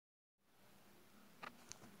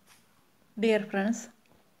Dear friends,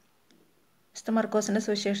 വിശുദ്ധ മർക്കോസിൻ്റെ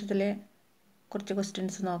സുവിശേഷത്തിലെ കുറച്ച്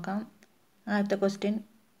ക്വസ്റ്റ്യൻസ് നോക്കാം. ആദ്യത്തെ ക്വസ്റ്റ്യൻ,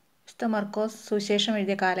 വിശുദ്ധ മർക്കോസ് സുവിശേഷം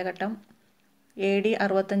എഴുതിയ കാലഘട്ടം AD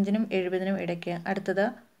 65 70 ഇടയ്ക്ക്. അടുത്തത്,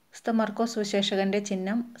 വിശുദ്ധ മർക്കോസ് സുവിശേഷകൻ്റെ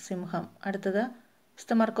ചിഹ്നം സിംഹം. അടുത്തത്,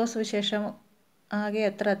 വിശുദ്ധ മർക്കോസ് സുവിശേഷം ആകെ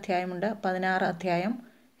എത്ര അധ്യായമുണ്ട്? 16 അധ്യായം.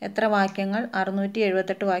 എത്ര വാക്യങ്ങൾ?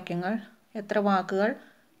 678 വാക്യങ്ങൾ. എത്ര വാക്കുകൾ?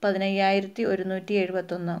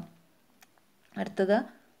 15,171. അടുത്തത്,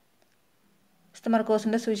 വിശുദ്ധ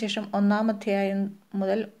മർക്കോസിൻ്റെ സുവിശേഷം 1-ാം അധ്യായം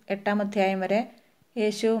മുതൽ 8-ാം അധ്യായം വരെ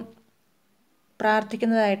യേശു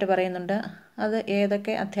പ്രാർത്ഥിക്കുന്നതായിട്ട് പറയുന്നുണ്ട്. അത്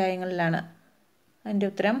ഏതൊക്കെ അധ്യായങ്ങളിലാണ്? അതിൻ്റെ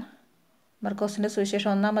ഉത്തരം, മർക്കോസിൻ്റെ സുവിശേഷം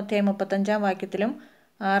 1-ാം അധ്യായം 35-ാം വാക്യത്തിലും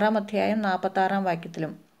 6-ാം അധ്യായം 46-ാം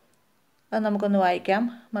വാക്യത്തിലും. അത് നമുക്കൊന്ന് വായിക്കാം.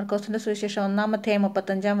 മർക്കോസിൻ്റെ സുവിശേഷം 1-ാം അധ്യായം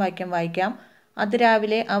 35-ാം വാക്യം വായിക്കാം.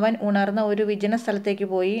 അതിരാവിലെ അവൻ ഉണർന്ന ഒരു വിജന സ്ഥലത്തേക്ക്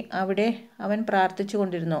പോയി അവിടെ അവൻ പ്രാർത്ഥിച്ചു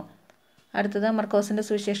കൊണ്ടിരുന്നു. അടുത്തത്, മർക്കോസിൻ്റെ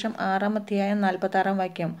സുവിശേഷം 6-ാം അധ്യായം 46-ാം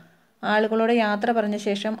വാക്യം. ആളുകളോട് യാത്ര പറഞ്ഞ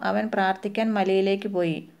ശേഷം അവൻ പ്രാർത്ഥിക്കാൻ മലയിലേക്ക്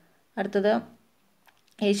പോയി. അടുത്തത്,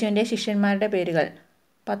 യേശുവിൻ്റെ ശിഷ്യന്മാരുടെ പേരുകൾ: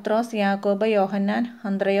 പത്രോസ്, യാക്കോബ്, യോഹന്നാൻ,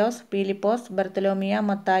 അന്ത്രയോസ്, പീലിപ്പോസ്, ബർത്തലോമിയ,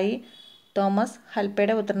 മത്തായി, തോമസ്,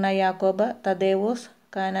 ഹൽപ്പയുടെ പുത്രനായ യാക്കോബ്, തദേവൂസ്,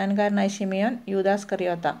 കാനാൻകാരനായ ശിമിയോൻ, യൂദാസ്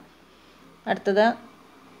കറിയോത്ത. അടുത്തത്,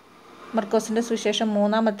 മർക്കോസിൻ്റെ സുവിശേഷം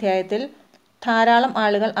 3-ാം അധ്യായത്തിൽ ധാരാളം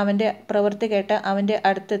ആളുകൾ അവൻ്റെ പ്രവൃത്തി കേട്ട് അവൻ്റെ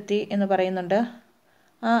അടുത്തെത്തി എന്ന് പറയുന്നുണ്ട്.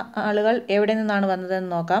 ആ ആളുകൾ എവിടെ നിന്നാണ് വന്നതെന്ന്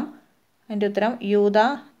നോക്കാം. അതിൻ്റെ ഉത്തരം, യൂദ,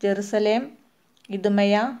 ജെറുസലേം,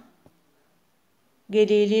 ഇദുമയ,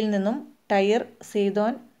 ഗലീലിയിൽ നിന്നും, ടൈർ,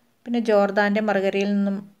 സീദോൻ, പിന്നെ ജോർദാൻ്റെ മറുകരയിൽ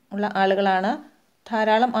നിന്നും ഉള്ള ആളുകളാണ്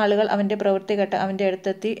ധാരാളം ആളുകൾ അവൻ്റെ പ്രവൃത്തി കേട്ട് അവൻ്റെ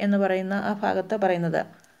അടുത്തെത്തി എന്ന് പറയുന്ന ആ ഭാഗത്ത് പറയുന്നത്.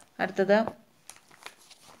 അടുത്തത്,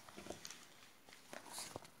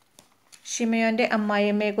 ശിമയോൻ്റെ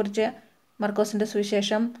അമ്മായിയമ്മയെക്കുറിച്ച് മർക്കോസിൻ്റെ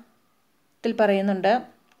സുവിശേഷത്തിൽ പറയുന്നുണ്ട്.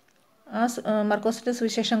 ആ മർക്കോസിൻ്റെ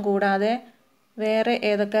സുവിശേഷം കൂടാതെ വേറെ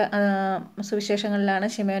ഏതൊക്കെ സുവിശേഷങ്ങളിലാണ്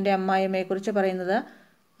ശിമയോൻ്റെ അമ്മായിയമ്മയെക്കുറിച്ച് പറയുന്നത്?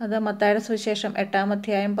 അത് മത്തായിയുടെ സുവിശേഷം 8-ാം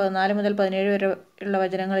അധ്യായം 14 മുതൽ 17 വരെ ഉള്ള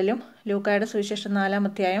വചനങ്ങളിലും, ലൂക്കായുടെ സുവിശേഷം 4-ാം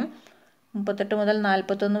അധ്യായം 38 മുതൽ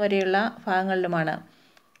 41 വരെയുള്ള ഭാഗങ്ങളിലുമാണ്.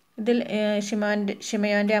 ഇതിൽ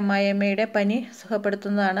ശിമയോൻ്റെ അമ്മായിയമ്മയുടെ പനി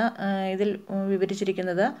സുഖപ്പെടുത്തുന്നതാണ് ഇതിൽ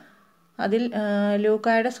വിവരിച്ചിരിക്കുന്നത്. അതിൽ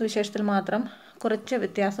ലൂക്കായുടെ സുവിശേഷത്തിൽ മാത്രം കുറച്ച്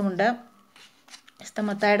വ്യത്യാസമുണ്ട്.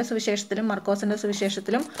 മത്തായിയുടെ സുവിശേഷത്തിലും മർക്കോസിൻ്റെ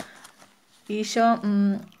സുവിശേഷത്തിലും ഈശോ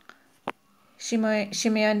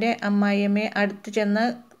ശിമയോൻ്റെ അമ്മായിയമ്മയെ അടുത്ത് ചെന്ന്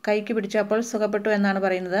കൈക്ക് പിടിച്ചപ്പോൾ സുഖപ്പെട്ടു എന്നാണ്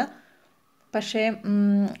പറയുന്നത്. പക്ഷേ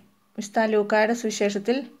വിശുദ്ധ ലൂക്കായുടെ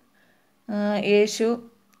സുവിശേഷത്തിൽ യേശു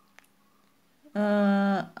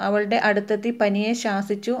അവളുടെ അടുത്തെത്തി പനിയെ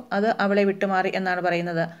ശാസിച്ചു, അത് അവളെ വിട്ടുമാറി എന്നാണ്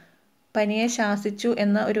പറയുന്നത്. പനിയെ ശാസിച്ചു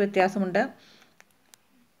എന്ന ഒരു വ്യത്യാസമുണ്ട്.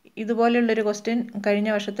 ഇതുപോലെയുള്ളൊരു ക്വസ്റ്റ്യൻ കഴിഞ്ഞ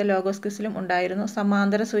വർഷത്തെ ലോഗോസ് ക്വിസിലും ഉണ്ടായിരുന്നു.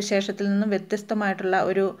 സമാന്തര സുവിശേഷത്തിൽ നിന്നും വ്യത്യസ്തമായിട്ടുള്ള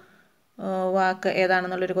ഒരു വാക്ക്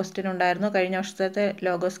ഏതാണെന്നുള്ളൊരു ക്വസ്റ്റ്യൻ ഉണ്ടായിരുന്നു കഴിഞ്ഞ വർഷത്തെ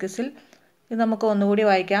ലോഗോസ് ക്വിസിൽ. ഇത് നമുക്ക് ഒന്നുകൂടി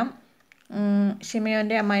വായിക്കാം.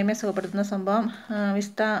 ശിമയോൻ്റെ അമ്മായിമ്മയെ സുഖപ്പെടുത്തുന്ന സംഭവം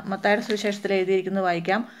വിശുദ്ധ മത്തായിയുടെ സുവിശേഷത്തിൽ എഴുതിയിരിക്കുന്നത്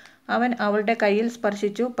വായിക്കാം. അവൻ അവളുടെ കയ്യിൽ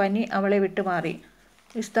സ്പർശിച്ചു, പനി അവളെ വിട്ടുമാറി.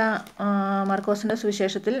 വിശുദ്ധ മർക്കോസിൻ്റെ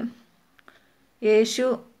സുവിശേഷത്തിൽ യേശു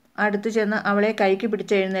അടുത്ത് ചെന്ന് അവളെ കൈക്ക്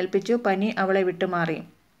പിടിച്ച് എഴുന്നേൽപ്പിച്ചു, പനി അവളെ വിട്ടുമാറി.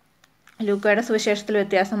 ലൂക്കായുടെ സുവിശേഷത്തിൽ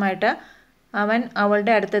വ്യത്യാസമായിട്ട് അവൻ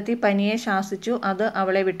അവളുടെ അടുത്തെത്തി പനിയെ ശാസിച്ചു, അത്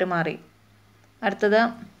അവളെ വിട്ടുമാറി. അടുത്തത്,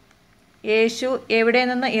 യേശു എവിടെ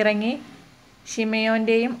നിന്ന് ഇറങ്ങി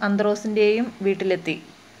ശിമയോൻ്റെയും അന്ത്രോസിൻ്റെയും വീട്ടിലെത്തി?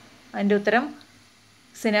 അതിൻ്റെ ഉത്തരം,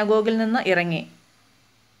 സിനഗോഗിൽ നിന്ന് ഇറങ്ങി.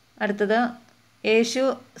 അടുത്തത്, യേശു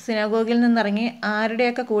സിനഗോഗിൽ നിന്നിറങ്ങി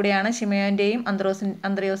ആരുടെയൊക്കെ കൂടെയാണ് ശിമയോൻ്റെയും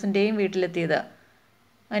അന്ത്രയോസിൻ്റെയും വീട്ടിലെത്തിയത്?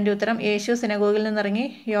 അതിൻ്റെ ഉത്തരം, യേശു സിനഗോഗിൽ നിന്നിറങ്ങി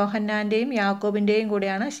യോഹന്നാൻ്റെയും യാക്കോബിൻ്റെയും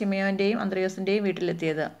കൂടെയാണ് ശിമയോൻ്റെയും അന്ത്രയോസിൻ്റെയും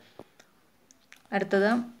വീട്ടിലെത്തിയത്. അടുത്തത്,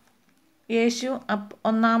 യേശു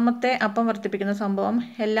ഒന്നാമത്തെ അപ്പം വർദ്ധിപ്പിക്കുന്ന സംഭവം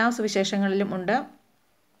എല്ലാ സുവിശേഷങ്ങളിലും ഉണ്ട്.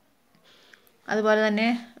 അതുപോലെ തന്നെ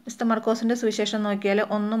വിശുദ്ധ മർക്കോസിൻ്റെ സുവിശേഷം നോക്കിയാൽ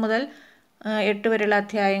 1 മുതൽ 8 വരെയുള്ള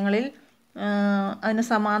അധ്യായങ്ങളിൽ അതിന്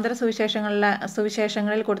സമാന്തര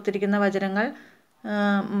സുവിശേഷങ്ങളിൽ കൊടുത്തിരിക്കുന്ന വചനങ്ങൾ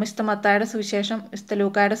വിശുദ്ധ മത്തായിയുടെ സുവിശേഷം, വിശുദ്ധ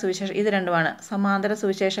ലൂക്കായുടെ സുവിശേഷം, ഇത് രണ്ടുമാണ് സമാന്തര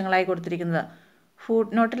സുവിശേഷങ്ങളായി കൊടുത്തിരിക്കുന്നത്.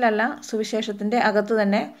 ഫുട് നോട്ടിലല്ല, സുവിശേഷത്തിൻ്റെ അകത്ത്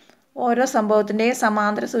തന്നെ ഓരോ സംഭവത്തിൻ്റെയും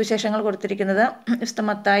സമാന്തര സുവിശേഷങ്ങൾ കൊടുത്തിരിക്കുന്നത് വിശുദ്ധ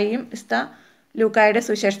മത്തായിയും വിശുദ്ധ ലൂക്കായുടെ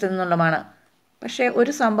സുവിശേഷത്തിൽ നിന്നുള്ളതാണ്. പക്ഷേ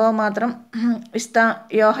ഒരു സംഭവം മാത്രം വിശുദ്ധ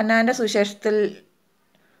യോഹന്നാൻ്റെ സുവിശേഷത്തിൽ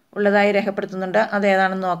ഉള്ളതായി രേഖപ്പെടുത്തുന്നുണ്ട്.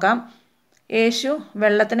 അതേതാണെന്ന് നോക്കാം. യേശു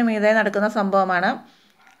വെള്ളത്തിന് മീതെ നടക്കുന്ന സംഭവമാണ്.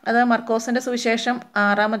 അത് മർക്കോസിൻ്റെ സുവിശേഷം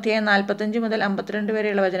 6-ാം അധ്യായം 45 മുതൽ 52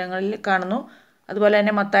 വരെയുള്ള വചനങ്ങളിൽ കാണുന്നു. അതുപോലെ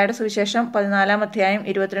തന്നെ മത്തായിയുടെ സുവിശേഷം 14-ാം അധ്യായം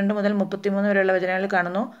 22 മുതൽ 33 വരെയുള്ള വചനങ്ങളിൽ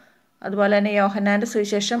കാണുന്നു. അതുപോലെ തന്നെ യോഹന്നാൻ്റെ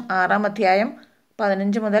സുവിശേഷം 6-ാം അധ്യായം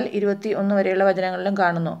 15 മുതൽ 21 വരെയുള്ള വചനങ്ങളിലും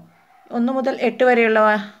കാണുന്നു. 1 മുതൽ 8 വരെയുള്ള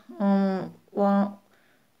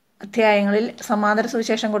അധ്യായങ്ങളിൽ സമാന്തര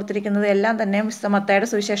സുവിശേഷം കൊടുത്തിരിക്കുന്നത് എല്ലാം തന്നെ വിശുദ്ധ മത്തായിയുടെ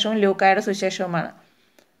സുവിശേഷവും ലൂക്കായുടെ സുവിശേഷവുമാണ്.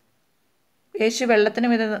 യേശു വെള്ളത്തിന്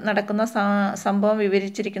മീതെ നടക്കുന്ന സംഭവം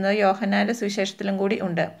വിവരിച്ചിരിക്കുന്നത് യോഹന്നാൻ്റെ സുവിശേഷത്തിലും കൂടി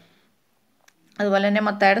ഉണ്ട്. അതുപോലെ തന്നെ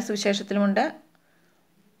മത്തായിയുടെ സുവിശേഷത്തിലുമുണ്ട്.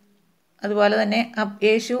 അതുപോലെ തന്നെ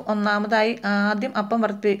യേശു ആദ്യം അപ്പം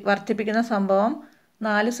വർദ്ധിപ്പിക്കുന്ന സംഭവം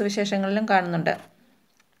 4 സുവിശേഷങ്ങളിലും കാണുന്നുണ്ട്.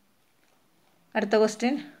 അടുത്ത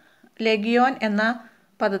ക്വസ്റ്റ്യൻ, ലെഗിയോൻ എന്ന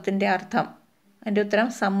പദത്തിൻ്റെ അർത്ഥം. അതിൻ്റെ ഉത്തരം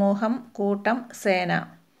സമൂഹം, കൂട്ടം, സേന.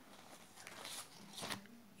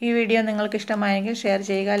 ഈ വീഡിയോ നിങ്ങൾക്ക് ഇഷ്ടമായെങ്കിൽ ഷെയർ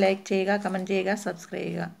ചെയ്യുക, ലൈക്ക് ചെയ്യുക, കമൻറ്റ് ചെയ്യുക, സബ്സ്ക്രൈബ്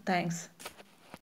ചെയ്യുക. താങ്ക്സ്.